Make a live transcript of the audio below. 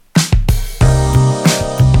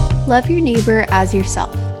love your neighbor as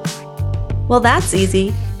yourself? Well, that's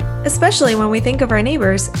easy, especially when we think of our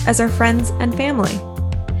neighbors as our friends and family.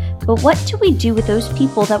 But what do we do with those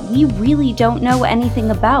people that we really don't know anything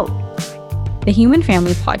about? The Human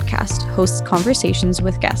Family Podcast hosts conversations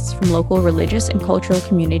with guests from local religious and cultural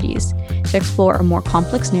communities to explore a more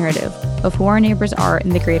complex narrative of who our neighbors are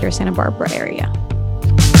in the greater Santa Barbara area.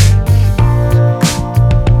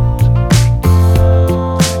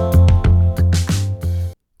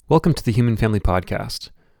 Welcome to the Human Family Podcast.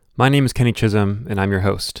 My name is Kenny Chisholm, and I'm your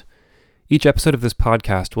host. Each episode of this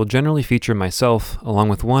podcast will generally feature myself, along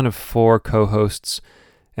with one of 4 co-hosts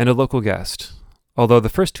and a local guest, although the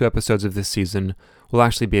first 2 episodes of this season will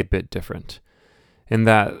actually be a bit different, in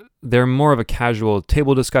that they're more of a casual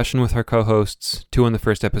table discussion with our co-hosts, 2 on the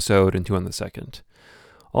first episode and 2 on the second.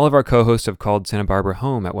 All of our co-hosts have called Santa Barbara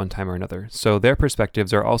home at one time or another, so their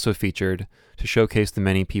perspectives are also featured to showcase the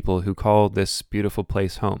many people who call this beautiful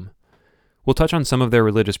place home. We'll touch on some of their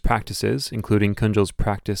religious practices, including Kunjal's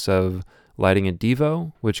practice of lighting a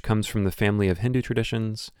devo, which comes from the family of Hindu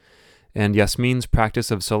traditions, and Yasmin's practice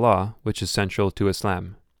of Sallak, which is central to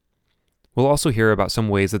Islam. We'll also hear about some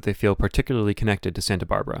ways that they feel particularly connected to Santa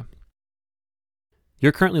Barbara.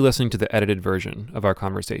 You're currently listening to the edited version of our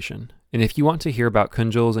conversation, and if you want to hear about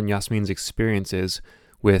Kunjal's and Yasmin's experiences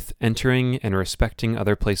with entering and respecting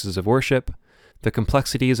other places of worship, the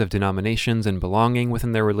complexities of denominations and belonging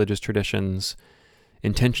within their religious traditions,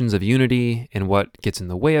 intentions of unity and what gets in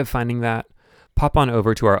the way of finding that, pop on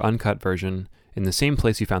over to our uncut version in the same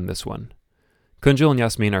place you found this one. Kunjal and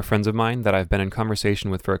Yasmin are friends of mine that I've been in conversation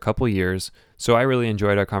with for a couple years, so I really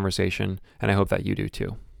enjoyed our conversation, and I hope that you do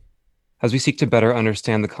too. As we seek to better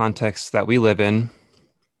understand the context that we live in,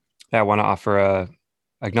 I want to offer a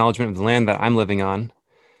acknowledgement of the land that I'm living on,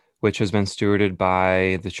 which has been stewarded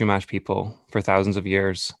by the Chumash people for thousands of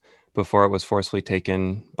years before it was forcefully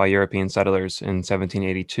taken by European settlers in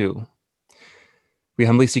 1782. We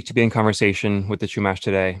humbly seek to be in conversation with the Chumash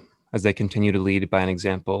today as they continue to lead by an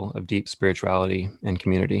example of deep spirituality and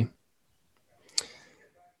community.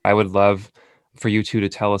 I would love for you two to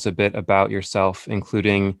tell us a bit about yourself,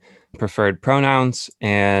 including preferred pronouns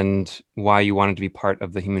and why you wanted to be part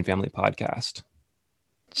of the Human Family Podcast.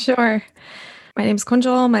 Sure. My name's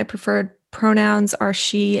Kunjal. My preferred pronouns are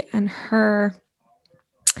she and her.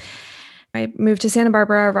 I moved to Santa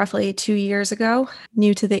Barbara roughly 2 years ago,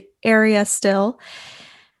 new to the area still,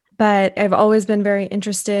 but I've always been very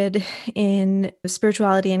interested in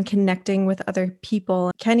spirituality and connecting with other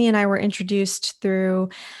people. Kenny and I were introduced through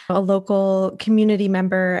a local community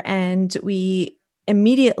member, and we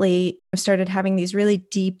immediately started having these really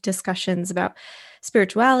deep discussions about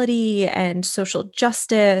spirituality and social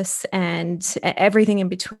justice and everything in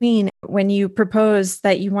between. When you proposed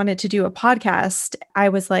that you wanted to do a podcast, I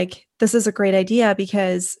was like, this is a great idea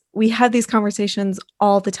because we have these conversations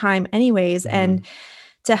all the time anyways. Mm-hmm. And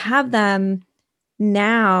to have them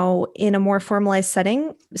now in a more formalized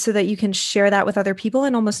setting so that you can share that with other people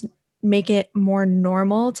and almost make it more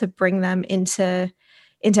normal to bring them into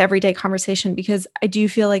everyday conversation, because I do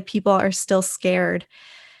feel like people are still scared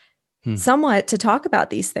somewhat to talk about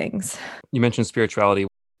these things. You mentioned spirituality.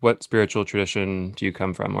 What spiritual tradition do you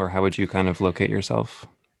come from, or how would you kind of locate yourself?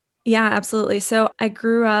 Yeah, absolutely. So I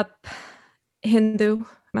grew up Hindu.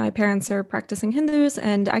 My parents are practicing Hindus,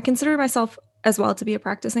 and I consider myself as well to be a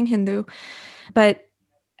practicing Hindu. But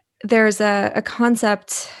there's a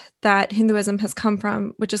concept that Hinduism has come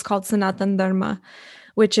from, which is called Sanatan Dharma,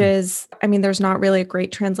 which is, there's not really a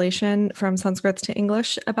great translation from Sanskrit to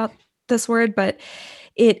English about this word, but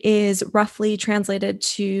it is roughly translated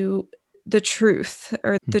to the truth,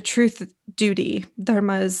 or the truth duty.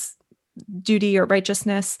 Dharma is duty or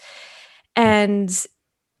righteousness. And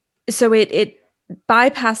so it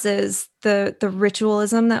bypasses the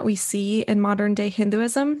ritualism that we see in modern day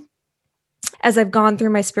Hinduism. As I've gone through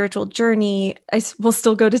my spiritual journey, I will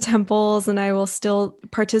still go to temples and I will still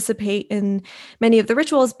participate in many of the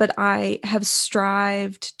rituals, but I have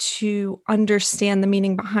strived to understand the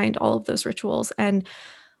meaning behind all of those rituals and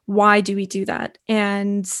why do we do that.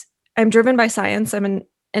 And I'm driven by science. I'm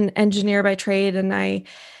an engineer by trade, and I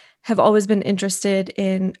have always been interested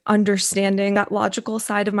in understanding that logical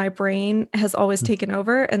side of my brain has always taken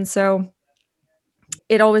over. And so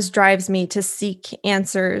it always drives me to seek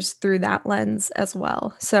answers through that lens as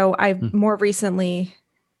well. So I've more recently,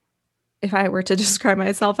 if I were to describe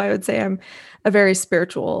myself, I would say I'm a very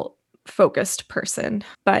spiritual focused person.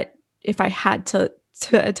 But if I had to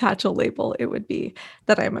attach a label, it would be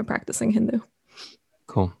that I'm a practicing Hindu.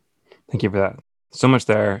 Cool. Thank you for that. So much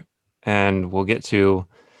there. And we'll get to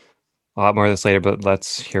a lot more of this later, but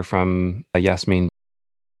let's hear from Yasmin.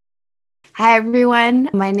 Hi, everyone.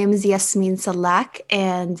 My name is Yasmin Sallak,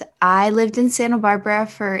 and I lived in Santa Barbara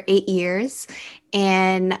for 8 years.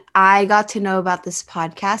 And I got to know about this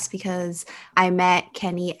podcast because I met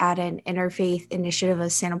Kenny at an Interfaith Initiative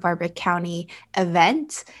of Santa Barbara County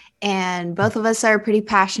event. And both of us are pretty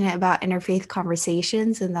passionate about interfaith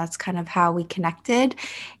conversations, and that's kind of how we connected.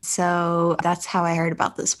 So that's how I heard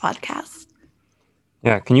about this podcast.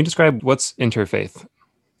 Yeah, can you describe what's interfaith?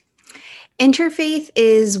 Interfaith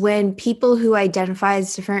is when people who identify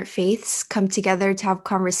as different faiths come together to have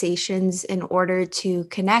conversations in order to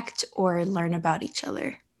connect or learn about each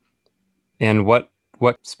other. And what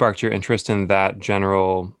sparked your interest in that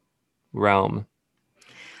general realm?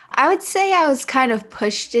 I would say I was kind of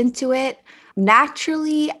pushed into it.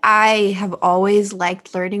 Naturally, I have always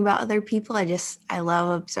liked learning about other people. I love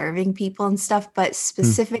observing people and stuff, but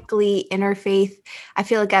specifically interfaith, I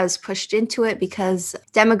feel like I was pushed into it because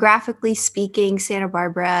demographically speaking, Santa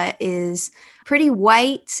Barbara is pretty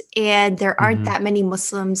white and there aren't that many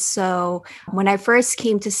Muslims. So when I first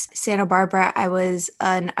came to Santa Barbara, I was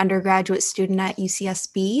an undergraduate student at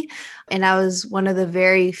UCSB, and I was one of the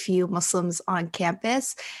very few Muslims on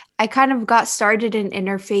campus. I kind of got started in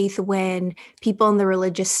interfaith when people in the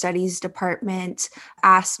religious studies department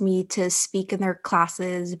asked me to speak in their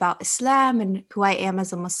classes about Islam and who I am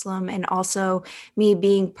as a Muslim, and also me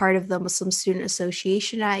being part of the Muslim Student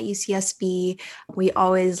Association at UCSB. We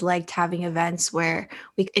always liked having events where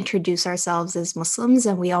we introduce ourselves as Muslims,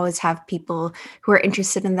 and we always have people who are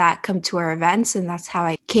interested in that come to our events. And that's how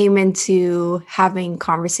I came into having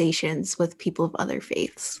conversations with people of other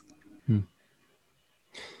faiths.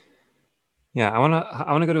 Yeah, I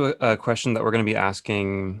wanna go to a question that we're going to be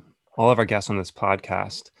asking all of our guests on this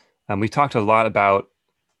podcast. We've talked a lot about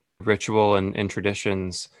ritual and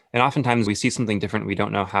traditions, and oftentimes we see something different. We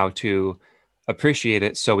don't know how to appreciate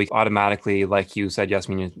it, so we automatically, like you said,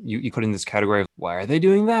 Yasmin, you put in this category of why are they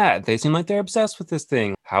doing that? They seem like they're obsessed with this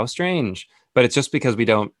thing. How strange! But it's just because we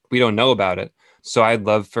don't know about it. So I'd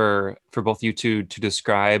love for both you two to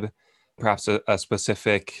describe perhaps a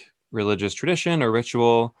specific religious tradition or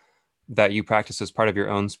ritual that you practice as part of your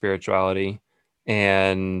own spirituality,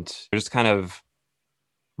 and just kind of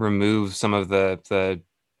remove some of the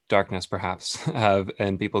darkness perhaps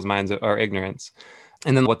in people's minds or ignorance,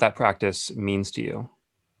 and then what that practice means to you.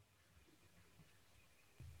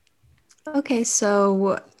 Okay,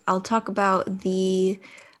 so I'll talk about the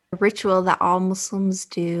ritual that all Muslims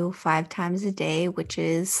do 5 times a day, which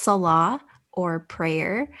is salah or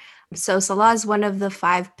prayer. So salah is one of the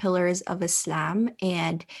 5 pillars of Islam,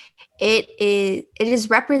 and it is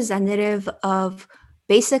representative of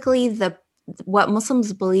basically the what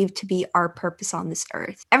Muslims believe to be our purpose on this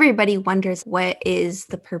earth. Everybody wonders, what is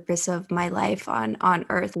the purpose of my life on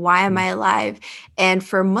earth? Why am I alive? And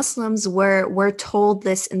for Muslims, we're told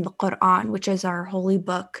this in the Quran, which is our holy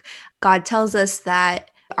book. God tells us that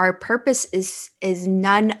our purpose is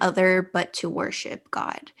none other but to worship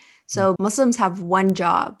God. So Muslims have one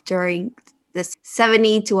job during this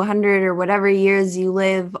 70 to 100 or whatever years you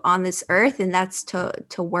live on this earth, and that's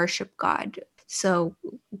to worship God. So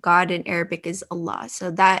God in Arabic is Allah.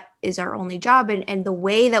 So that is our only job. And the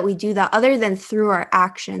way that we do that, other than through our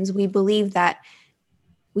actions, we believe that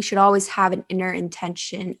we should always have an inner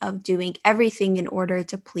intention of doing everything in order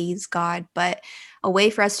to please God. But a way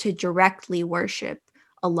for us to directly worship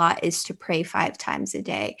Allah is to pray 5 times a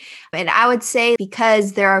day. And I would say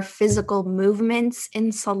because there are physical movements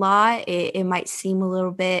in Salah, it might seem a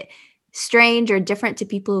little bit strange or different to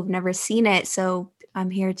people who've never seen it. So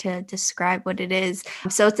I'm here to describe what it is.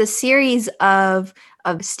 So it's a series of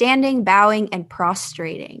standing, bowing, and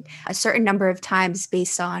prostrating a certain number of times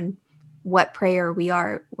based on what prayer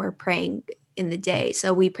we're praying in the day.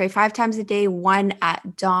 So we pray 5 times a day, one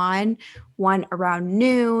at dawn, one around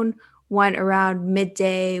noon, one around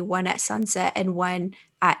midday, one at sunset, and one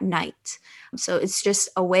at night. So it's just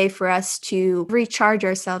a way for us to recharge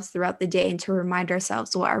ourselves throughout the day and to remind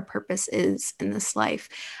ourselves what our purpose is in this life.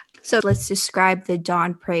 So let's describe the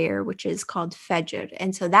dawn prayer, which is called Fajr.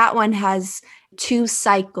 And so that one has 2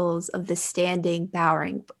 cycles of the standing,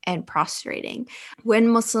 bowing, and prostrating. When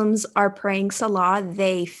Muslims are praying Salah,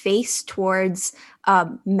 they face towards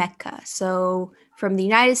Mecca. So from the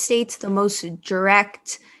United States, the most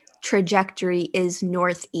direct trajectory is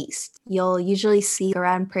northeast. You'll usually see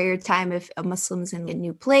around prayer time, if a Muslim's in a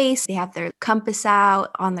new place, they have their compass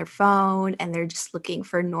out on their phone and they're just looking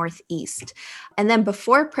for northeast. And then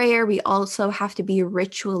before prayer, we also have to be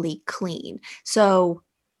ritually clean. So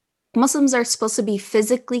Muslims are supposed to be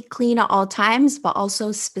physically clean at all times, but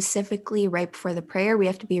also specifically right before the prayer, we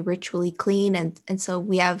have to be ritually clean. And so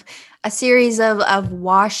we have a series of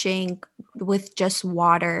washing with just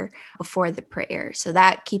water before the prayer. So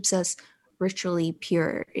that keeps us ritually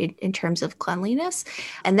pure in terms of cleanliness.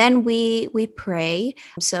 And then we pray.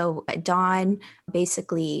 So at dawn,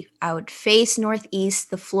 basically I would face northeast.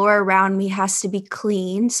 The floor around me has to be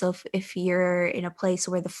clean. So if you're in a place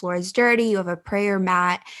where the floor is dirty, you have a prayer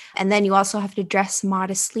mat. And then you also have to dress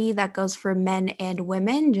modestly. That goes for men and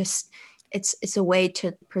women. Just it's a way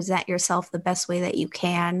to present yourself the best way that you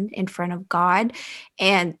can in front of God.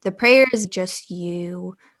 And the prayer is just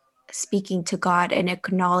you speaking to God and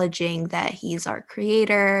acknowledging that He's our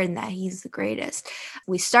creator and that He's the greatest.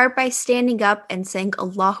 We start by standing up and saying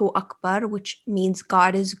Allahu Akbar, which means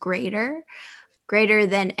God is greater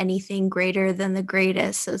than anything, greater than the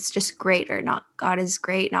greatest. So it's just greater, not God is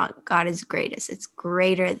great, not God is greatest. It's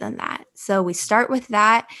greater than that. So we start with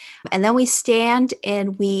that, and then we stand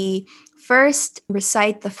and we first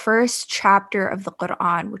recite the first chapter of the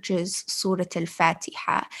Quran, which is Surah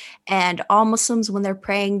Al-Fatiha. And all Muslims, when they're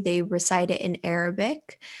praying, they recite it in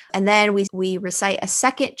Arabic. And then we recite a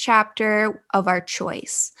second chapter of our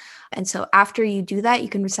choice. And so after you do that, you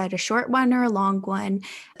can recite a short one or a long one,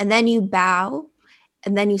 and then you bow,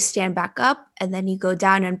 and then you stand back up, and then you go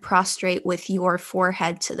down and prostrate with your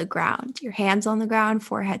forehead to the ground, your hands on the ground,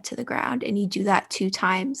 forehead to the ground. And you do that 2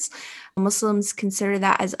 times. Muslims consider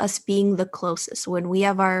that as us being the closest. When we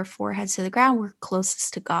have our foreheads to the ground, we're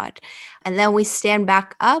closest to God. And then we stand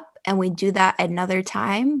back up and we do that another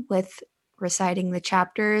time with reciting the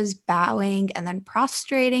chapters, bowing, and then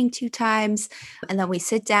prostrating 2 times. And then we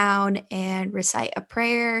sit down and recite a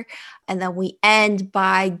prayer. And then we end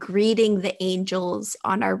by greeting the angels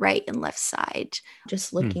on our right and left side,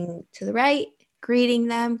 just looking to the right, greeting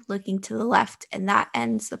them, looking to the left, and that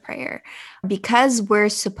ends the prayer. Because we're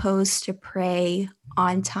supposed to pray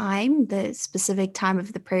on time, the specific time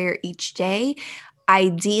of the prayer each day,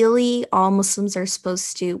 ideally, all Muslims are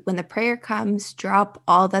supposed to, when the prayer comes, drop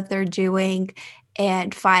all that they're doing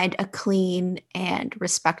and find a clean and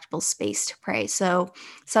respectable space to pray. So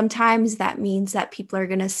sometimes that means that people are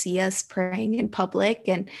going to see us praying in public,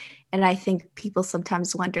 and I think people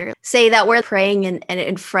sometimes wonder, say that we're praying and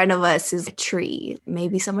in front of us is a tree.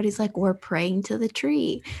 Maybe somebody's like, we're praying to the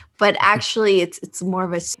tree. But actually, it's more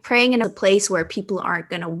of a praying in a place where people aren't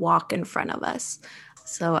going to walk in front of us.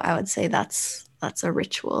 So I would say that's a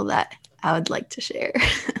ritual that I would like to share.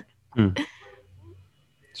 There's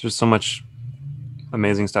just so much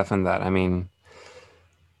amazing stuff in that. I mean,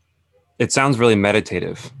 it sounds really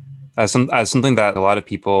meditative, as something that a lot of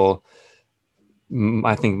people,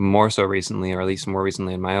 I think more so recently, or at least more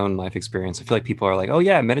recently in my own life experience, I feel like people are like, oh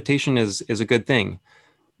yeah, meditation is a good thing.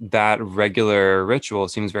 That regular ritual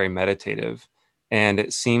seems very meditative, and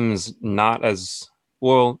it seems not as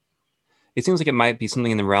well. It seems like it might be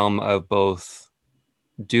something in the realm of both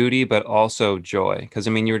duty, but also joy. Because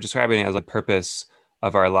I mean, you were describing it as a purpose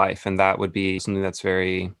of our life, and that would be something that's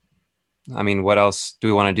very, I mean, what else do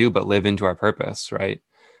we want to do but live into our purpose, right?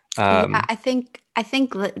 Yeah, I think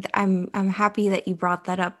that I'm happy that you brought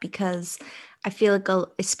that up, because I feel like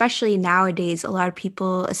especially nowadays, a lot of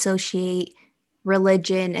people associate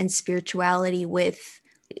religion and spirituality with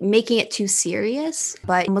making it too serious.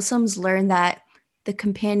 But Muslims learn that the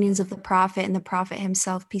companions of the Prophet and the Prophet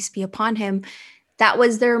himself, peace be upon him, that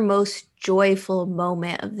was their most joyful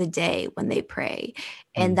moment of the day when they pray.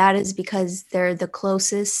 And that is because they're the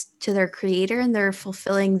closest to their creator and they're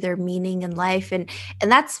fulfilling their meaning in life. And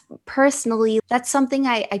that's personally, that's something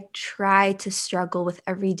I try to struggle with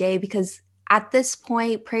every day, because at this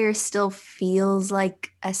point, prayer still feels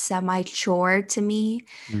like a semi chore to me.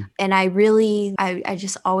 And I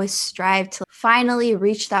just always strive to finally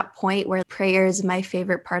reach that point where prayer is my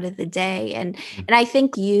favorite part of the day. And I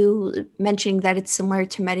think you mentioning that it's similar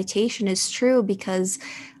to meditation is true, because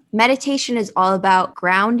meditation is all about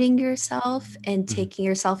grounding yourself and taking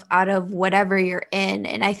yourself out of whatever you're in.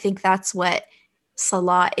 And I think that's what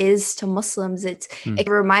Salah is to Muslims. It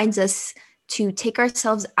reminds us to take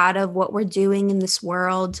ourselves out of what we're doing in this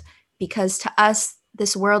world, because to us,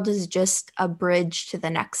 this world is just a bridge to the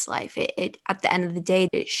next life. It at the end of the day,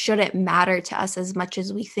 it shouldn't matter to us as much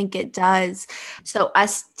as we think it does. So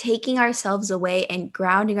us taking ourselves away and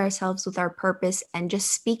grounding ourselves with our purpose and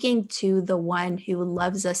just speaking to the one who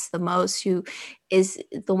loves us the most, who is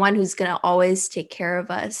the one who's going to always take care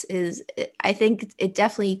of us, is, I think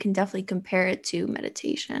you can definitely compare it to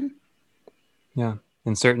meditation. Yeah.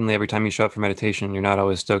 And certainly every time you show up for meditation, you're not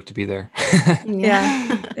always stoked to be there.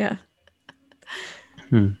 Yeah.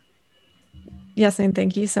 Yasmin,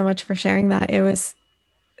 thank you so much for sharing that. It was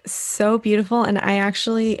so beautiful. And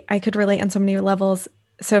I could relate on so many levels.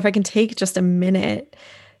 So if I can take just a minute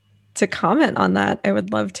to comment on that, I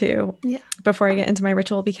would love to before I get into my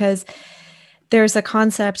ritual, because there's a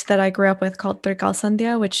concept that I grew up with called Trikal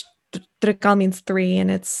Sandhya, which Trikal means three, and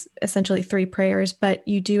it's essentially three prayers, but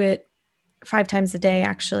you do it 5 times a day,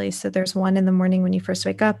 actually. So there's one in the morning when you first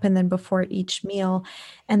wake up, and then before each meal,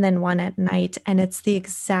 and then one at night. And it's the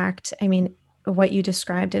exact, I mean, what you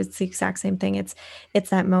described is the exact same thing. It's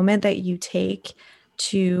that moment that you take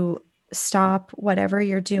to stop whatever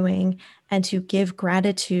you're doing and to give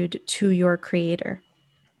gratitude to your creator.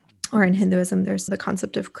 Or in Hinduism, there's the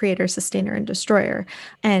concept of creator, sustainer, and destroyer,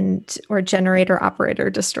 or generator, operator,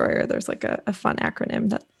 destroyer. There's like a fun acronym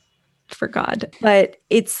that for God. But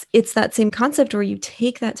it's that same concept where you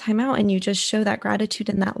take that time out and you just show that gratitude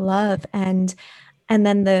and that love. And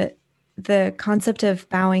then the concept of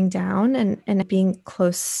bowing down and being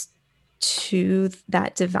close to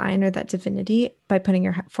that divine or that divinity by putting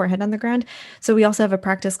your forehead on the ground. So we also have a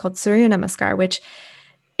practice called Surya Namaskar, which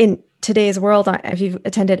in today's world, if you've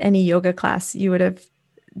attended any yoga class, you would have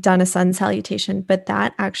done a sun salutation. But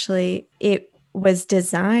that actually, it was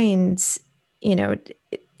designed,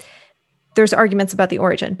 there's arguments about the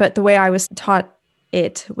origin, but the way I was taught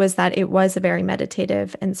it was that it was a very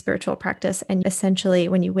meditative and spiritual practice. And essentially,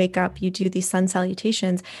 when you wake up, you do these sun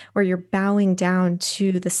salutations where you're bowing down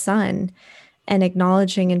to the sun and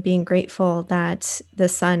acknowledging and being grateful that the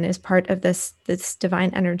sun is part of this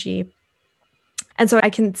divine energy. And so I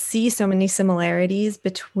can see so many similarities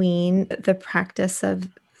between the practice of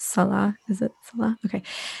Sallak, is it Sallak? Okay.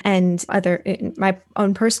 And my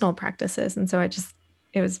own personal practices. And so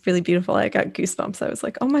it was really beautiful. I got goosebumps. I was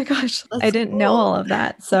like, oh my gosh, I didn't know all of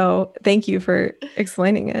that. So thank you for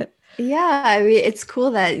explaining it. Yeah, I mean, it's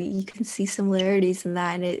cool that you can see similarities in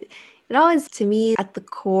that. And it always, to me, at the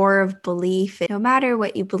core of belief, no matter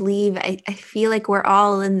what you believe, I feel like we're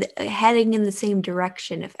all heading in the same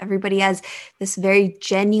direction. If everybody has this very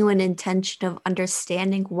genuine intention of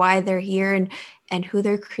understanding why they're here and who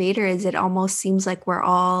their creator is, it almost seems like we're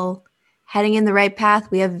all heading in the right path.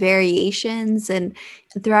 We have variations, and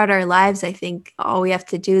throughout our lives, I think all we have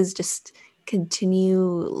to do is just continue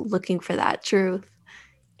looking for that truth.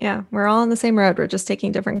 Yeah, we're all on the same road. We're just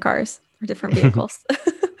taking different cars or different vehicles.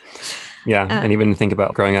 Yeah, and even think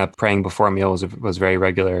about growing up, praying before a meal was very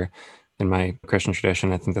regular in my Christian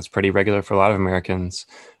tradition. I think that's pretty regular for a lot of Americans,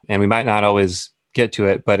 and we might not always get to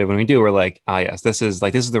it, but when we do, we're like, yes, this is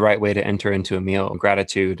the right way to enter into a meal.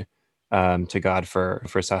 Gratitude to God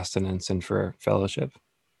for sustenance and for fellowship.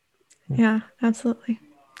 Yeah, absolutely.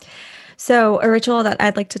 So a ritual that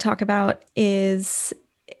I'd like to talk about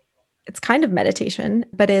it's kind of meditation,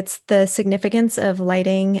 but it's the significance of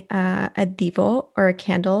lighting a devo or a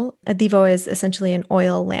candle. A devo is essentially an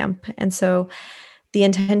oil lamp. And so the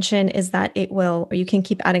intention is that you can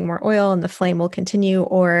keep adding more oil and the flame will continue,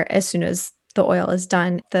 or as soon as the oil is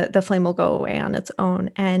done, the flame will go away on its own.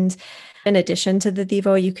 And in addition to the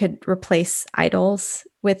devo, you could replace idols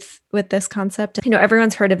with this concept.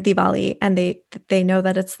 Everyone's heard of Diwali, and they know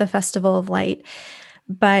that it's the festival of light.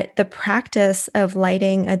 But the practice of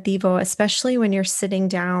lighting a devo, especially when you're sitting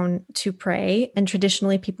down to pray, and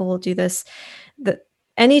traditionally people will do this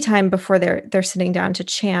anytime before they're sitting down to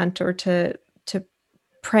chant or to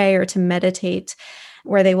pray or to meditate,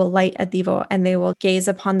 where they will light a devo and they will gaze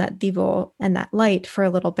upon that devo and that light for a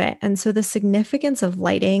little bit. And so the significance of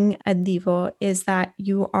lighting a devo is that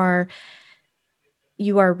you are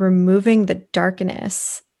removing the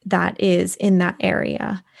darkness that is in that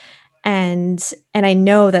area. And I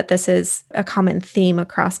know that this is a common theme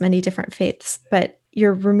across many different faiths, but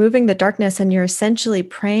you're removing the darkness and you're essentially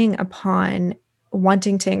praying upon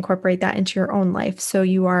wanting to incorporate that into your own life. So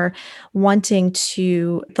you are wanting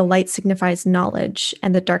to, the light signifies knowledge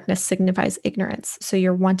and the darkness signifies ignorance. So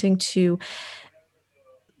you're wanting to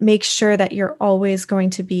make sure that you're always going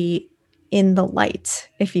to be in the light,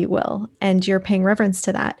 if you will, and you're paying reverence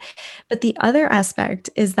to that. But the other aspect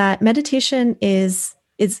is that meditation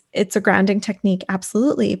it's a grounding technique,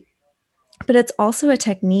 absolutely. But it's also a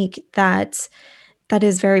technique that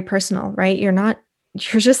is very personal, right?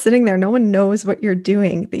 You're just sitting there. No one knows what you're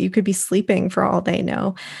doing, that you could be sleeping for all they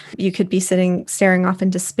know. You could be staring off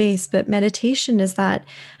into space. But meditation is that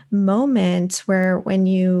moment where when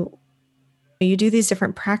you do these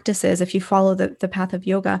different practices, if you follow the path of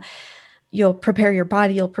yoga, you'll prepare your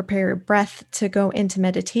body, you'll prepare your breath to go into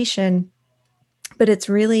meditation. But it's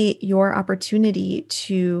really your opportunity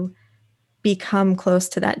to become close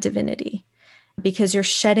to that divinity, because you're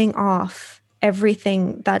shedding off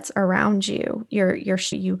everything that's around you.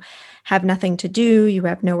 You have nothing to do. You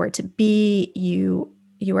have nowhere to be. You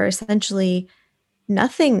are essentially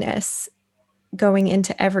nothingness going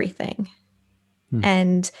into everything.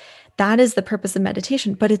 And that is the purpose of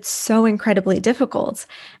meditation, but it's so incredibly difficult.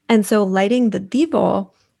 And so lighting the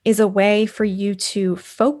divo is a way for you to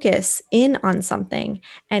focus in on something.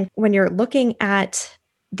 And when you're looking at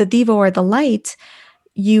the divo or the light,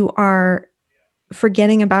 you are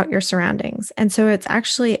forgetting about your surroundings. And so it's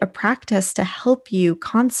actually a practice to help you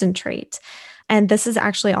concentrate. And this is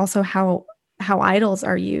actually also how idols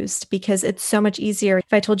are used, because it's so much easier.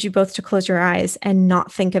 If I told you both to close your eyes and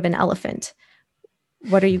not think of an elephant,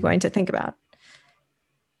 what are you going to think about?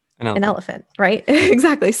 An elephant, right?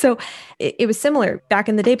 Exactly. So it was similar. Back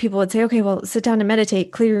in the day, people would say, okay, well, sit down and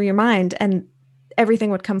meditate, clear your mind, and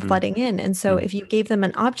everything would come flooding in. And so if you gave them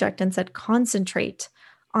an object and said, concentrate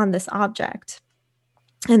on this object,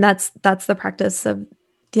 and that's the practice of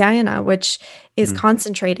dhyana, which is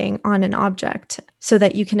concentrating on an object so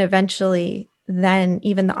that you can eventually, then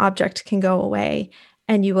even the object can go away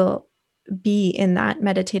and you will be in that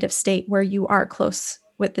meditative state where you are close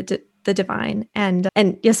with the divine. And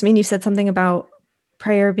Yasmin, you said something about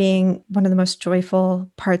prayer being one of the most joyful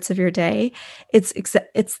parts of your day. It's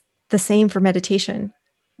the same for meditation.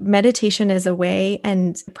 Meditation is a way,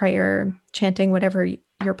 and prayer, chanting, whatever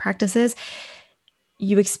your practice is,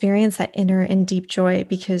 you experience that inner and deep joy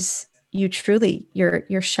because you truly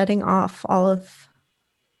you're shutting off all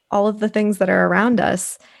of the things that are around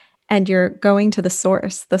us, and you're going to the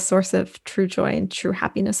source of true joy and true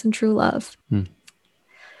happiness and true love.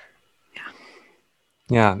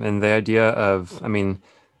 Yeah, and the idea of, I mean,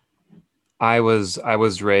 I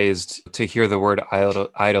was raised to hear the word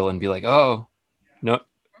idol and be like, oh, no,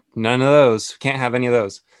 none of those, can't have any of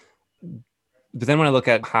those. But then when I look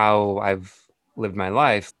at how I've lived my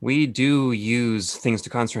life, we do use things to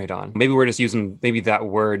concentrate on. Maybe we're just using, maybe that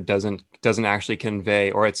word doesn't actually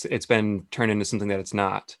convey, or it's been turned into something that it's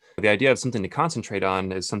not. The idea of something to concentrate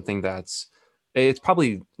on is something it's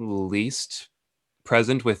probably least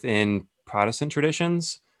present within Protestant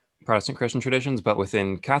Christian traditions, but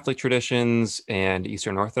within Catholic traditions and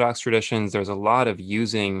Eastern Orthodox traditions, there's a lot of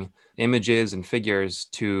using images and figures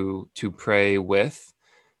to pray with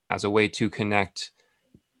as a way to connect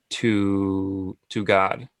to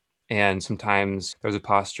God. And sometimes there's a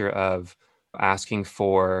posture of asking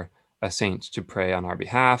for a saint to pray on our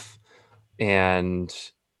behalf. And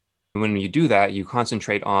when you do that, you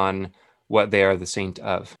concentrate on what they are the saint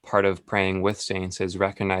of. Part of praying with saints is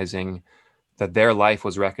recognizing that their life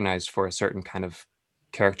was recognized for a certain kind of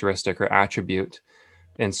characteristic or attribute.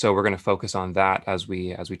 And so we're going to focus on that as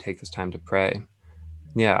we take this time to pray.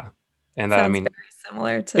 Yeah. And that, Sounds I mean, very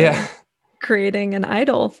similar to creating an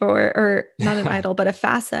idol or not an idol, but a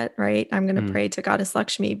facet, right? I'm going to pray to Goddess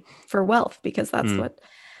Lakshmi for wealth because that's what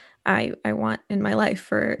I want in my life,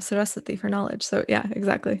 for Saraswati, for knowledge. So yeah,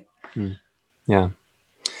 exactly. Yeah.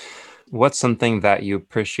 What's something that you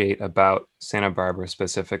appreciate about Santa Barbara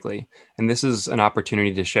specifically? And this is an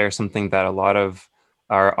opportunity to share something that a lot of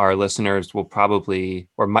our listeners will probably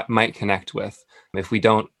or might connect with. If we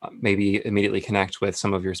don't maybe immediately connect with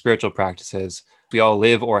some of your spiritual practices, we all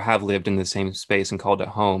live or have lived in the same space and called it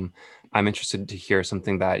home. I'm interested to hear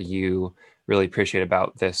something that you really appreciate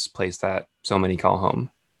about this place that so many call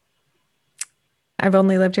home. I've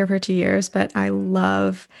only lived here for 2 years, but I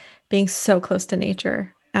love being so close to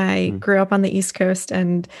nature. I grew up on the East Coast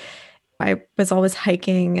and I was always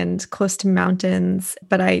hiking and close to mountains,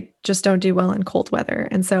 but I just don't do well in cold weather.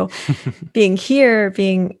 And so being here,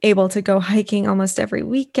 being able to go hiking almost every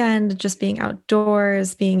weekend, just being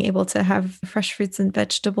outdoors, being able to have fresh fruits and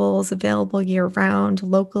vegetables available year round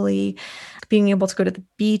locally, being able to go to the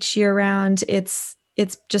beach year round, it's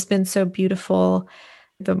just been so beautiful.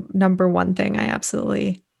 The number one thing I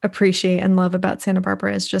absolutely appreciate and love about Santa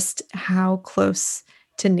Barbara is just how close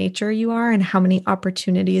to nature you are and how many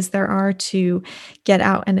opportunities there are to get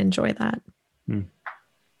out and enjoy that.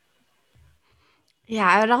 Yeah,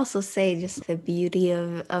 I would also say just the beauty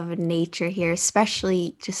of nature here,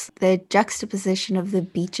 especially just the juxtaposition of the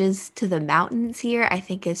beaches to the mountains here, I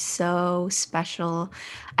think is so special.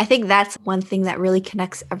 I think that's one thing that really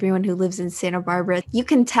connects everyone who lives in Santa Barbara. You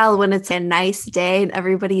can tell when it's a nice day and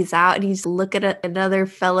everybody's out and you just look at another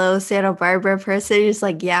fellow Santa Barbara person, you're just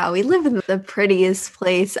like, yeah, we live in the prettiest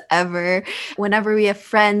place ever. Whenever we have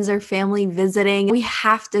friends or family visiting, we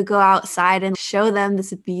have to go outside and show them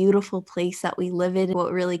this beautiful place that we live in.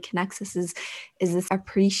 What really connects us is this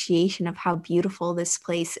appreciation of how beautiful this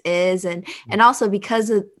place is. And also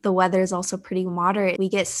because the weather is also pretty moderate, we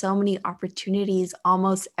get so many opportunities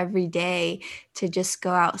almost every day to just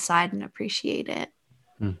go outside and appreciate it.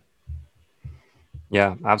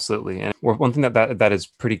 Yeah, absolutely. And one thing that is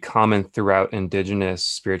pretty common throughout indigenous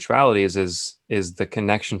spiritualities is the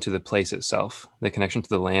connection to the place itself, the connection to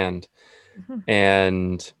the land. Mhm.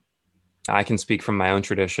 And I can speak from my own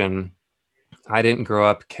tradition. I didn't grow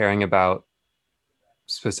up caring about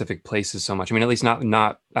specific places so much. I mean, at least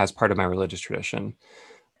not as part of my religious tradition.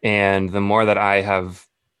 And the more that I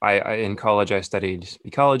in college I studied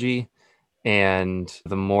ecology, and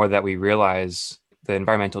the more that we realize the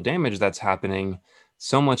environmental damage that's happening,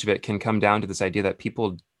 so much of it can come down to this idea that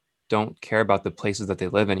people don't care about the places that they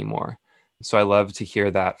live anymore. So I love to hear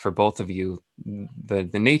that for both of you, the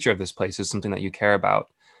nature of this place is something that you care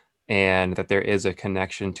about, and that there is a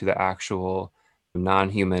connection to the actual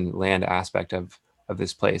non-human land aspect of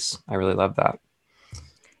this place. I really love that.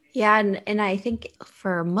 Yeah, and I think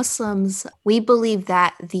for Muslims, we believe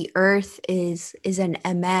that the earth is an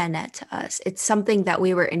amanah to us. It's something that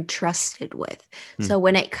we were entrusted with. Hmm. So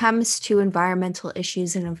when it comes to environmental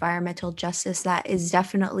issues and environmental justice, that is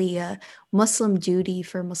definitely a Muslim duty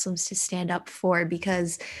for Muslims to stand up for,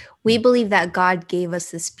 because we believe that God gave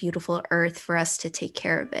us this beautiful earth for us to take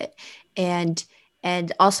care of it. And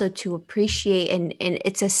also to appreciate, and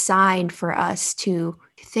it's a sign for us to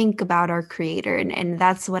think about our creator, and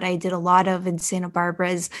that's what I did a lot of in Santa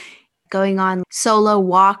Barbara, is going on solo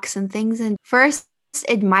walks and things, and first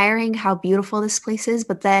admiring how beautiful this place is,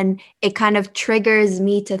 but then it kind of triggers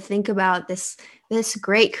me to think about this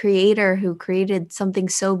great creator who created something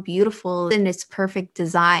so beautiful in its perfect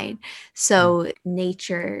design. So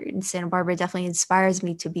nature in Santa Barbara definitely inspires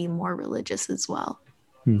me to be more religious as well.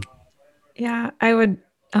 Hmm. Yeah, I would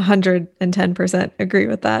 110% agree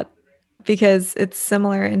with that, because it's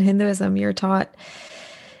similar in Hinduism. You're taught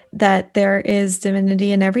that there is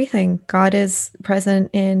divinity in everything. God is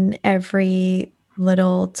present in every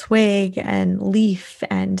little twig and leaf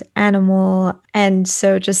and animal. And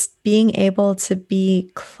so just being able to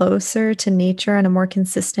be closer to nature on a more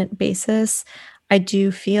consistent basis, I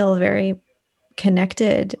do feel very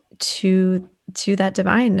connected to that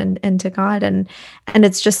divine and to God. And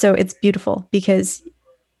it's just so it's beautiful, because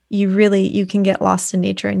you can get lost in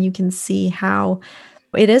nature and you can see how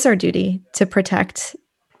it is our duty to protect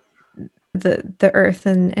the earth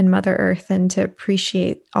and Mother Earth, and to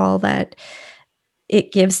appreciate all that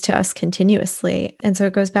it gives to us continuously. And so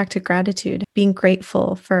it goes back to gratitude, being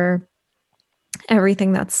grateful for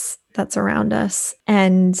everything that's around us,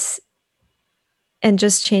 and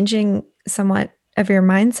just changing somewhat of your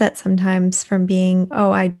mindset sometimes from being,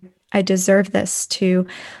 oh, I deserve this, to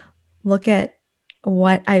look at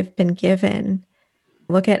what I've been given,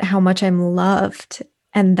 look at how much I'm loved,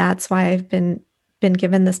 and that's why I've been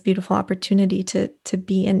given this beautiful opportunity to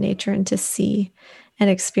be in nature and to see and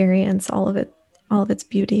experience all of its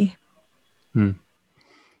beauty. Hmm.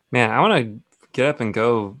 Man, I want to get up and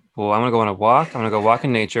go. Well, I want to go on a walk. I want to go walk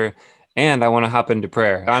in nature, and I want to hop into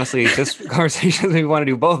prayer. Honestly, this conversation, we want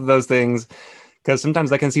to do both of those things, because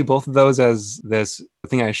sometimes I can see both of those as this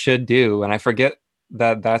thing I should do, and I forget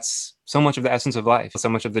that that's so much of the essence of life. So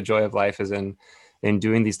much of the joy of life is in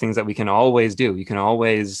doing these things that we can always do. You can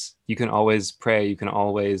always pray. You can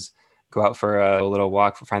always go out for a little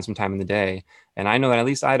walk, find some time in the day. And I know that at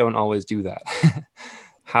least I don't always do that.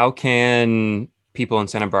 How can people in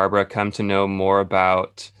Santa Barbara come to know more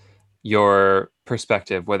about your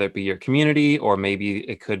perspective, whether it be your community, or maybe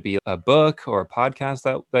it could be a book or a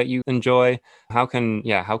podcast that you enjoy? How can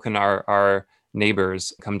our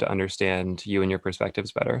neighbors come to understand you and your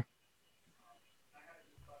perspectives better?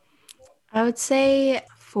 I would say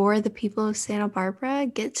for the people of Santa Barbara,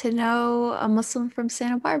 get to know a Muslim from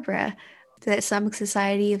Santa Barbara. The Islamic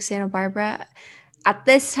Society of Santa Barbara at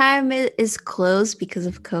this time it is closed because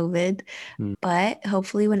of COVID, Hmm. but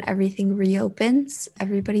hopefully when everything reopens,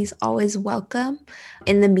 everybody's always welcome.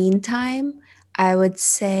 In the meantime, I would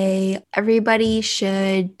say everybody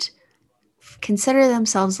should consider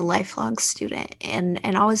themselves a lifelong student, and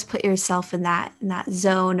always put yourself in that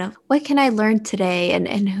zone of what can I learn today,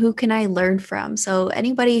 and who can I learn from. So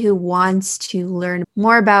anybody who wants to learn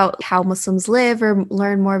more about how Muslims live or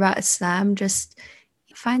learn more about Islam, just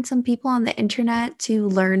find some people on the internet to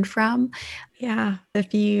learn from. Yeah.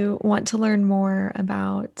 If you want to learn more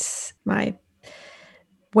about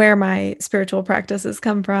where my spiritual practices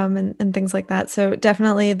come from and things like that. So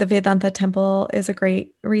definitely the Vedanta Temple is a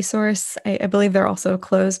great resource. I believe they're also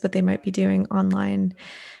closed, but they might be doing online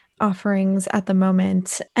offerings at the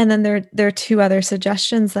moment. And then there are two other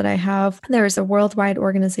suggestions that I have. There's a worldwide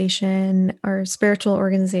organization or spiritual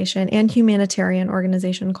organization and humanitarian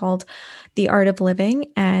organization called The Art of Living.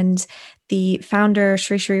 And the founder,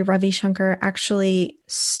 Sri Sri Ravi Shankar, actually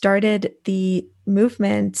started the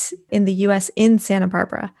movement in the US in Santa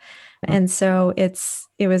Barbara. And so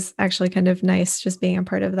it was actually kind of nice just being a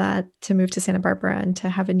part of that, to move to Santa Barbara and to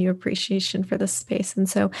have a new appreciation for this space. And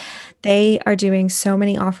so they are doing so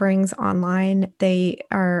many offerings online. They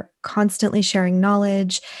are constantly sharing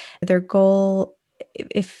knowledge. Their goal,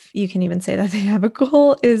 if you can even say that they have a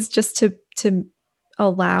goal, is just to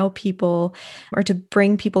allow people, or to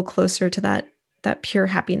bring people closer to that pure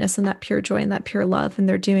happiness and that pure joy and that pure love. And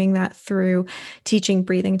they're doing that through teaching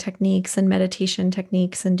breathing techniques and meditation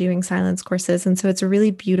techniques and doing silence courses. And so it's a really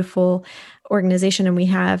beautiful organization. And we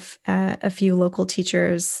have a few local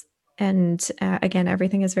teachers. And again,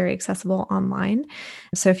 everything is very accessible online.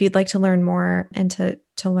 So if you'd like to learn more and to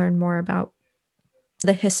learn more about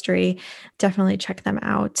the history, definitely check them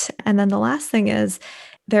out. And then the last thing is,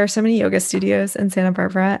 there are so many yoga studios in Santa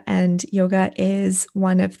Barbara, and yoga is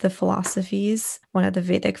one of the philosophies, one of the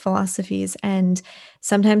Vedic philosophies. And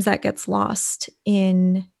sometimes that gets lost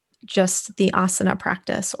in just the asana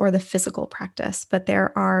practice or the physical practice, but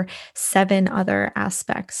there are 7 other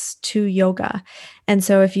aspects to yoga. And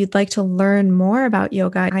so if you'd like to learn more about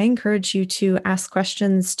yoga, I encourage you to ask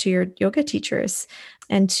questions to your yoga teachers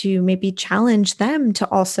and to maybe challenge them to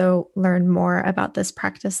also learn more about this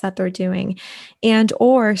practice that they're doing, and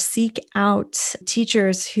or seek out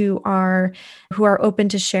teachers who are open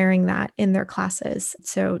to sharing that in their classes.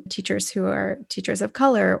 So teachers who are teachers of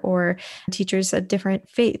color or teachers of different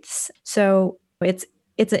faiths. So it's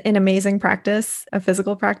an amazing practice, a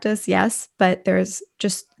physical practice, yes, but there's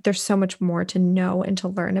so much more to know and to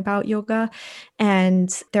learn about yoga.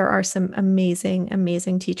 And there are some amazing,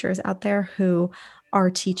 amazing teachers out there who are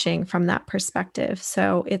teaching from that perspective.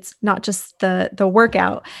 So it's not just the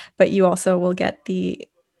workout, but you also will get the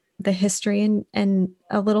history and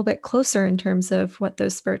a little bit closer in terms of what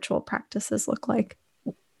those spiritual practices look like.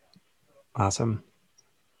 Awesome.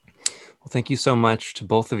 Well, thank you so much to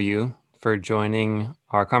both of you for joining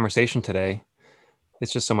our conversation today.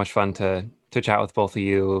 It's just so much fun to chat with both of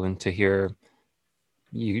you and to hear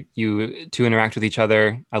you to interact with each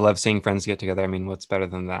other. I love seeing friends get together. I mean, what's better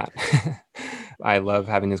than that? I love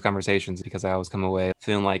having these conversations because I always come away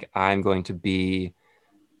feeling like I'm going to be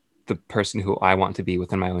the person who I want to be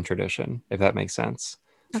within my own tradition, if that makes sense.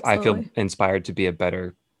 Absolutely. I feel inspired to be a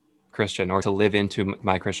better Christian or to live into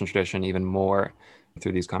my Christian tradition even more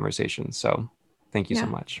through these conversations. So thank you so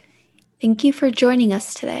much. Thank you for joining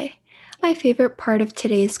us today. My favorite part of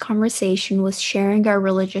today's conversation was sharing our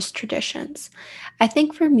religious traditions. I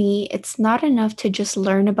think for me, it's not enough to just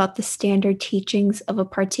learn about the standard teachings of a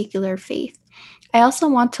particular faith. I also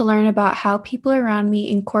want to learn about how people around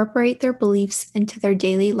me incorporate their beliefs into their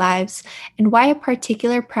daily lives and why a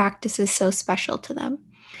particular practice is so special to them.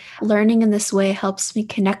 Learning in this way helps me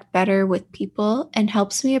connect better with people and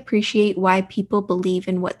helps me appreciate why people believe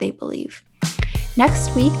in what they believe.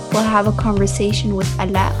 Next week, we'll have a conversation with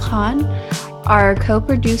Alaa Khan, our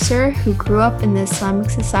co-producer who grew up in the Islamic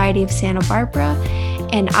Society of Santa Barbara,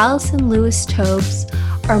 and Allison Lewis-Tobes,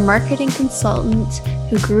 our marketing consultant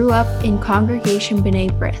who grew up in Congregation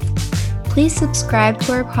B'nai B'rith. Please subscribe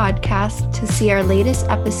to our podcast to see our latest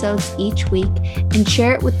episodes each week and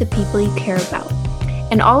share it with the people you care about.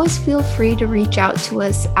 And always feel free to reach out to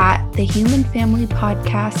us at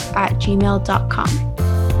thehumanfamilypodcast@gmail.com.